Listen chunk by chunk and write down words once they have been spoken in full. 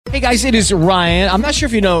Hey guys, it is Ryan. I'm not sure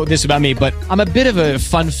if you know this about me, but I'm a bit of a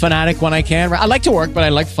fun fanatic when I can. I like to work, but I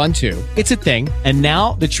like fun too. It's a thing. And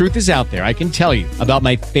now the truth is out there. I can tell you about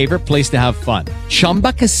my favorite place to have fun.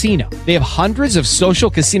 Chumba Casino. They have hundreds of social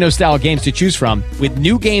casino style games to choose from with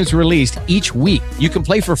new games released each week. You can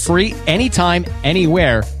play for free anytime,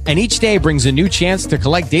 anywhere. And each day brings a new chance to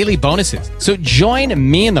collect daily bonuses. So join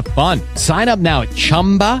me in the fun. Sign up now at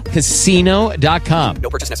ChumbaCasino.com. No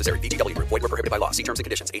purchase necessary. VGW. Void where prohibited by law. See terms and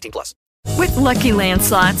conditions. 18+. With Lucky Land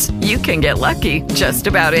Slots, you can get lucky just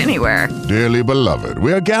about anywhere. Dearly beloved,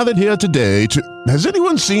 we are gathered here today to... Has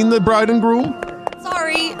anyone seen the bride and groom?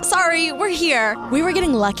 Sorry, we're here. We were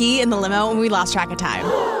getting lucky in the limo and we lost track of time.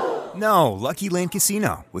 No, Lucky Land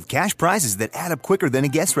Casino, with cash prizes that add up quicker than a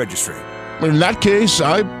guest registry. In that case,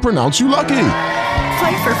 I pronounce you lucky.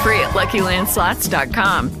 Play for free at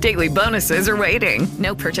LuckyLandSlots.com. Daily bonuses are waiting.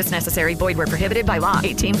 No purchase necessary. Void where prohibited by law.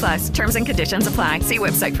 18+. Terms and conditions apply. See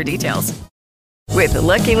website for details. With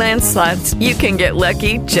Lucky Land Slots, you can get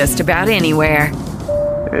lucky just about anywhere.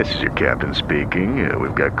 This is your captain speaking.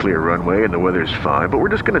 We've got clear runway and the weather's fine, but we're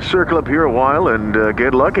just going to circle up here a while and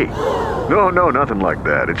get lucky. No, nothing like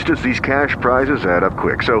that. It's just these cash prizes add up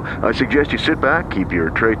quick. So I suggest you sit back, keep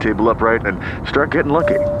your tray table upright, and start getting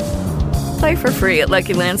lucky. Play for free at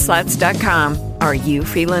LuckyLandSlots.com. Are you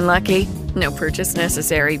feeling lucky? No purchase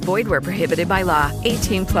necessary. Void where prohibited by law.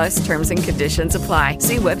 18+ terms and conditions apply.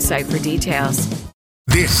 See website for details.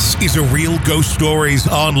 This is a Real Ghost Stories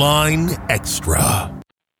Online Extra.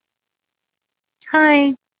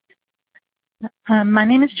 Hi, my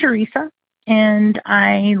name is Teresa, and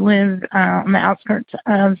I live on the outskirts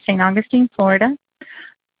of St. Augustine, Florida.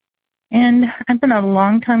 And I've been a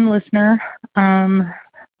long-time listener,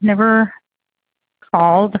 never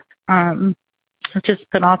called, just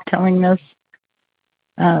put off telling this,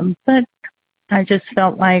 but I just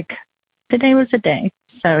felt like today was a day,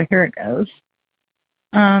 so here it goes.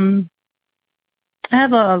 I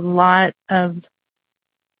have a lot of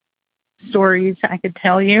stories I could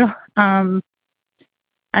tell you. I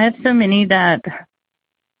have so many that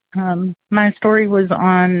my story was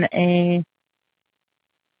on a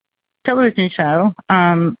television show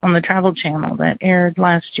on the Travel Channel that aired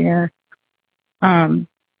last year. But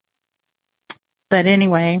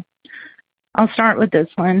anyway, I'll start with this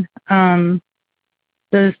one.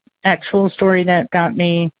 The actual story that got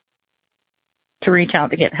me to reach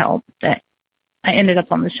out to get help, that I ended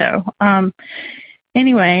up on the show.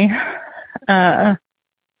 Anyway, I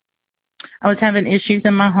was having issues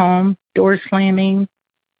in my home, doors slamming,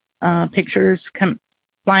 pictures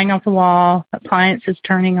flying off the wall, appliances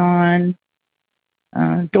turning on,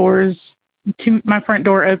 doors to my front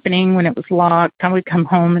door opening when it was locked. I would come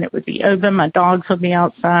home and it would be open. My dogs would be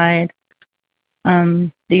outside.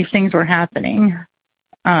 These things were happening.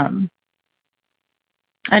 I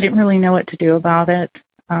didn't really know what to do about it.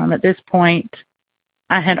 At this point,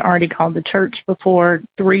 I had already called the church before,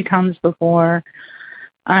 3 times before.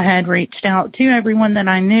 I had reached out to everyone that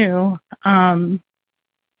I knew. And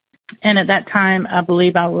at that time, I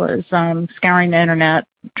believe I was scouring the internet,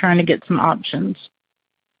 trying to get some options.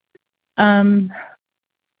 So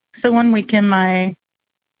one weekend, my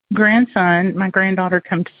granddaughter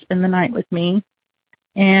come to spend the night with me.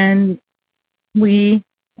 And we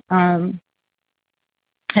had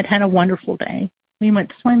a wonderful day. We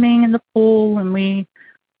went swimming in the pool, and we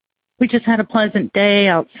just had a pleasant day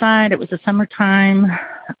outside. It was the summertime.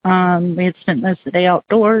 We had spent most of the day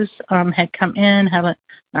outdoors, had come in, have a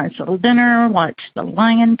nice little dinner, watched The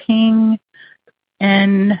Lion King,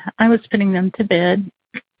 and I was putting them to bed.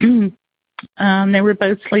 They were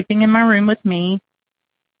both sleeping in my room with me,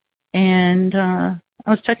 and I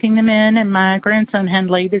was tucking them in, and my grandson had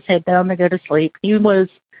laid his head down to go to sleep. He was,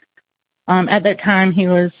 at that time, he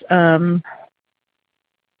was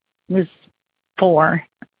 4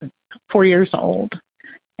 years old,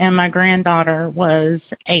 and my granddaughter was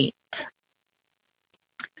 8.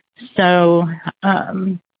 So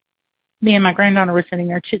me and my granddaughter were sitting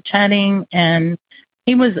there chit-chatting, and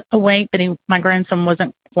he was awake, but my grandson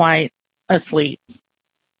wasn't quite asleep.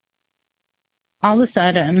 All of a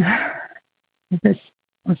sudden, this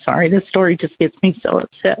story just gets me so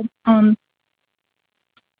upset.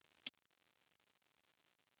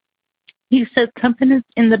 He said something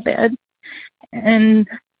in the bed, and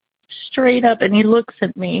straight up, and he looks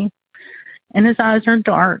at me, and his eyes are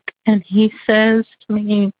dark, and he says to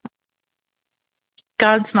me,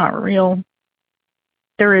 "God's not real.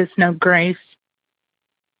 There is no grace."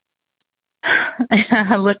 And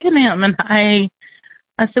I look at him, and I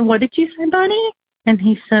said, "What did you say, buddy?" And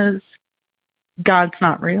he says, "God's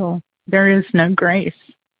not real. There is no grace."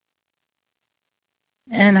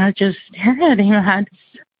 And I just stared at him.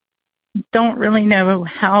 don't really know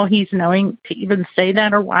how he's knowing to even say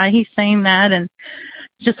that or why he's saying that. And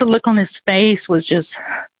just the look on his face was just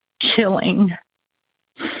chilling.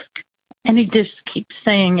 And he just keeps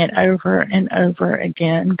saying it over and over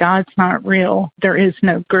again. God's not real. There is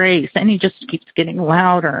no grace. And he just keeps getting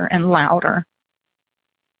louder and louder.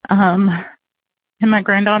 And my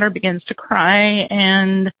granddaughter begins to cry,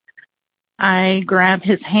 and I grab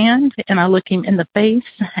his hand and I look him in the face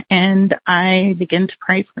and I begin to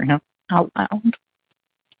pray for him out loud.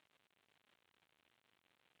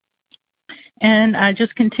 And I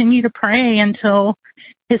just continue to pray until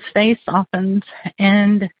his face softens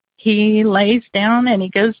and he lays down and he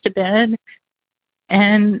goes to bed.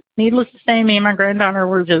 And needless to say, me and my granddaughter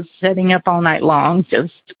were just sitting up all night long,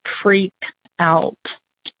 just freaked out.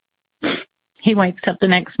 He wakes up the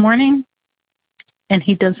next morning and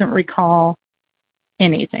he doesn't recall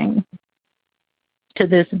anything. To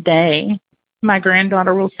this day, my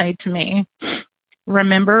granddaughter will say to me,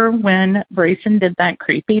 "Remember when Brayson did that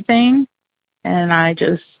creepy thing?" And I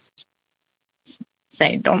just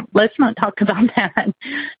say, let's not talk about that.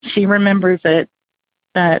 She remembers it,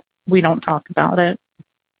 but we don't talk about it.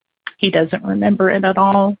 He doesn't remember it at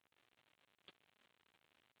all.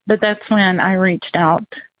 But that's when I reached out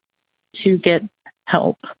to get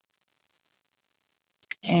help.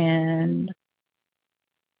 And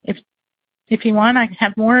if you want, I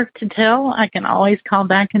have more to tell. I can always call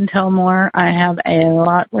back and tell more. I have a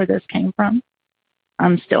lot where this came from.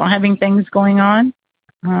 I'm still having things going on.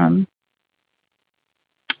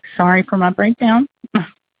 Sorry for my breakdown.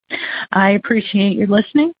 I appreciate you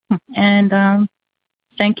listening. And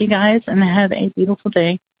thank you guys, and have a beautiful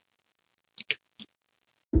day.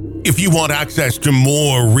 If you want access to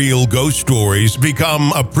more Real Ghost Stories,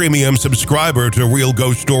 become a premium subscriber to Real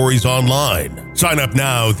Ghost Stories Online. Sign up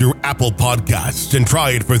now through Apple Podcasts and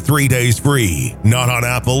try it for 3 days free. Not on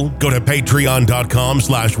Apple? Go to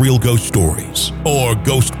patreon.com/Real Ghost Stories or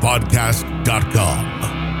ghostpodcast.com.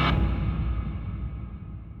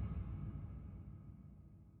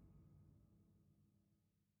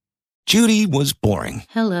 Judy was boring.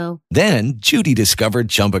 Hello. Then Judy discovered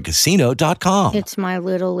ChumbaCasino.com. It's my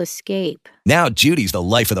little escape. Now Judy's the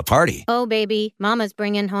life of the party. Oh, baby, mama's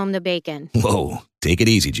bringing home the bacon. Whoa, take it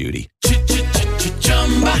easy, Judy.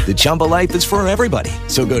 The Chumba life is for everybody.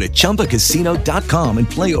 So go to ChumbaCasino.com and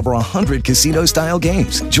play over 100 casino-style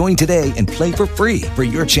games. Join today and play for free for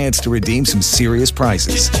your chance to redeem some serious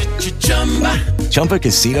prizes.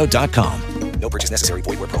 ChumbaCasino.com. No purchase necessary.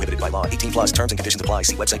 Void where prohibited by law. 18+ terms and conditions apply.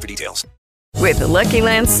 See website for details. With the Lucky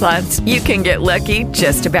Land Slots, you can get lucky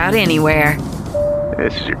just about anywhere.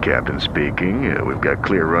 This is your captain speaking. We've got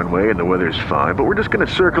clear runway and the weather's fine, but we're just going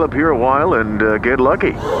to circle up here a while and get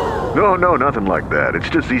lucky. No, nothing like that. It's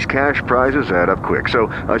just these cash prizes add up quick.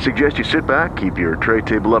 So I suggest you sit back, keep your tray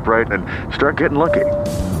table upright, and start getting lucky.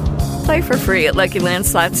 Play for free at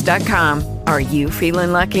LuckyLandSlots.com. Are you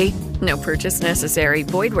feeling lucky? No purchase necessary.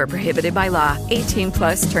 Void where prohibited by law.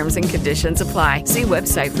 18+ terms and conditions apply. See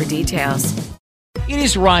website for details. It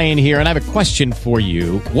is Ryan here, and I have a question for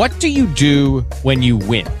you. What do you do when you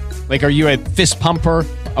win? Like, are you a fist pumper,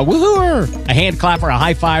 a woohooer, a hand clapper, a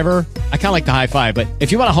high fiver? I kind of like the high five, but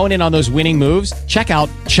if you want to hone in on those winning moves, check out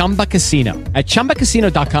Chumba Casino. At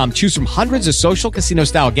ChumbaCasino.com, choose from hundreds of social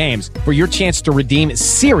casino-style games for your chance to redeem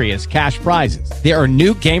serious cash prizes. There are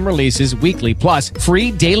new game releases weekly, plus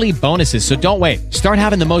free daily bonuses. So don't wait. Start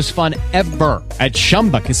having the most fun ever at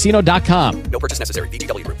ChumbaCasino.com. No purchase necessary.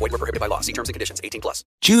 VGW. Void where prohibited by law. See terms and conditions. 18+.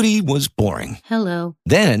 Judy was boring. Hello.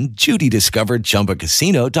 Then Judy discovered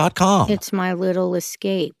ChumbaCasino.com. It's my little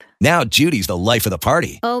escape. Now Judy's the life of the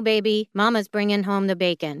party. Oh, baby, mama's bringing home the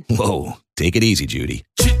bacon. Whoa, take it easy, Judy.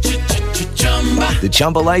 The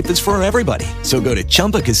Chumba life is for everybody. So go to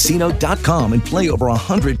ChumbaCasino.com and play over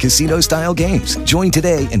 100 casino-style games. Join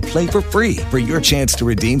today and play for free for your chance to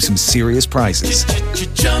redeem some serious prizes.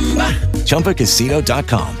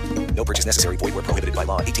 ChumbaCasino.com. No purchase necessary. Void where prohibited by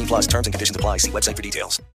law. 18+ terms and conditions apply. See website for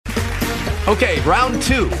details. Okay, round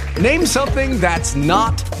two. Name something that's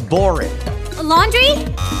not boring. A laundry?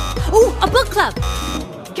 Ooh, a book club.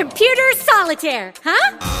 Computer solitaire,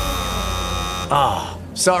 huh? Ah,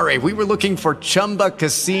 sorry, we were looking for Chumba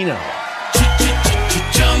Casino.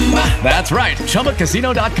 That's right,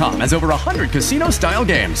 ChumbaCasino.com has over 100 casino-style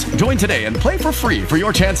games. Join today and play for free for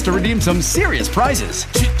your chance to redeem some serious prizes.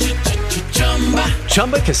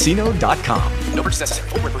 ChumbaCasino.com. No purchase necessary.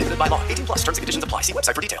 Void where prohibited by law. 18+ terms and conditions apply. See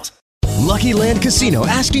website for details. Lucky Land Casino,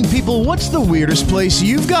 asking people, what's the weirdest place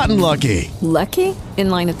you've gotten lucky? Lucky?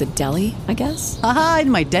 In line at the deli, I guess? Aha,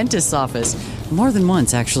 in my dentist's office. More than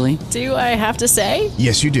once, actually. Do I have to say?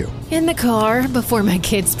 Yes, you do. In the car before my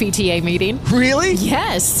kids' PTA meeting. Really?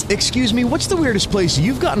 Yes. Excuse me, what's the weirdest place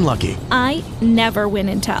you've gotten lucky? I never win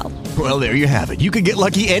and tell. Well, there you have it. You can get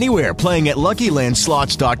lucky anywhere, playing at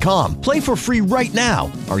LuckyLandSlots.com. Play for free right now.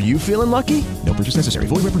 Are you feeling lucky? No purchase necessary.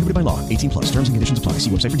 Void where prohibited by law. 18+. Terms and conditions apply. See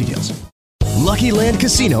website for details. Lucky Land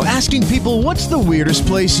Casino, asking people, what's the weirdest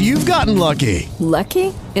place you've gotten lucky?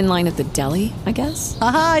 Lucky? In line at the deli, I guess?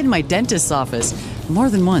 Aha, in my dentist's office. More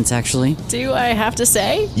than once, actually. Do I have to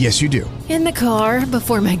say? Yes, you do. In the car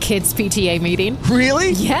before my kids' PTA meeting.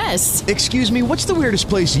 Really? Yes. Excuse me, what's the weirdest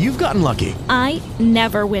place you've gotten lucky? I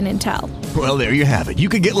never win and tell. Well, there you have it. You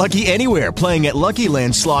can get lucky anywhere, playing at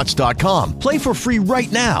LuckyLandSlots.com. Play for free right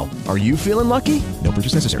now. Are you feeling lucky? No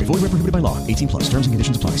purchase necessary. Void where prohibited by law. 18+. Terms and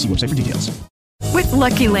conditions apply. See website for details. With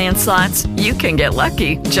Lucky Land Slots, you can get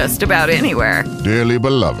lucky just about anywhere. Dearly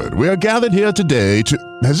beloved, we are gathered here today to...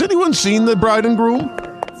 Has anyone seen the bride and groom?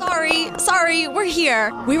 Sorry, we're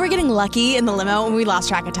here. We were getting lucky in the limo and we lost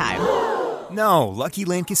track of time. No, Lucky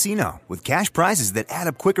Land Casino, with cash prizes that add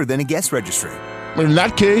up quicker than a guest registry. In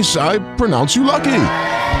that case, I pronounce you lucky.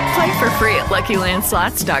 Play for free at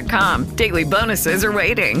LuckyLandSlots.com. Daily bonuses are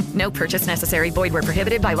waiting. No purchase necessary. Void where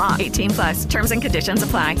prohibited by law. 18+. Terms and conditions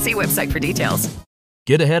apply. See website for details.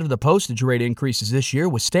 Get ahead of the postage rate increases this year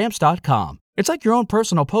with Stamps.com. It's like your own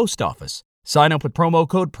personal post office. Sign up with promo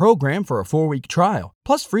code PROGRAM for a 4-week trial,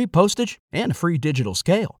 plus free postage and a free digital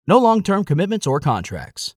scale. No long-term commitments or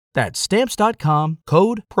contracts. That's Stamps.com,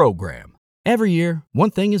 code PROGRAM. Every year, one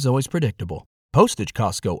thing is always predictable. Postage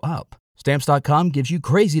costs go up. Stamps.com gives you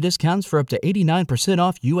crazy discounts for up to 89%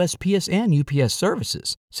 off USPS and UPS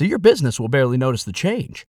services, so your business will barely notice the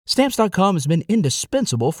change. Stamps.com has been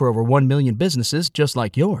indispensable for over 1 million businesses just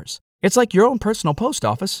like yours. It's like your own personal post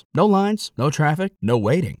office. No lines, no traffic, no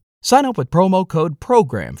waiting. Sign up with promo code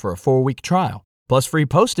PROGRAM for a 4-week trial, plus free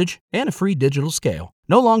postage and a free digital scale.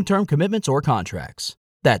 No long-term commitments or contracts.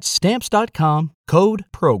 That's Stamps.com, code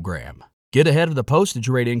PROGRAM. Get ahead of the postage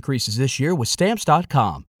rate increases this year with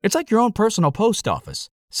Stamps.com. It's like your own personal post office.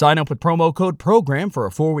 Sign up with promo code PROGRAM for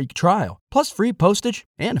a 4-week trial, plus free postage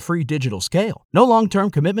and a free digital scale. No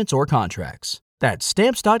long-term commitments or contracts. That's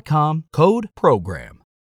Stamps.com, code PROGRAM.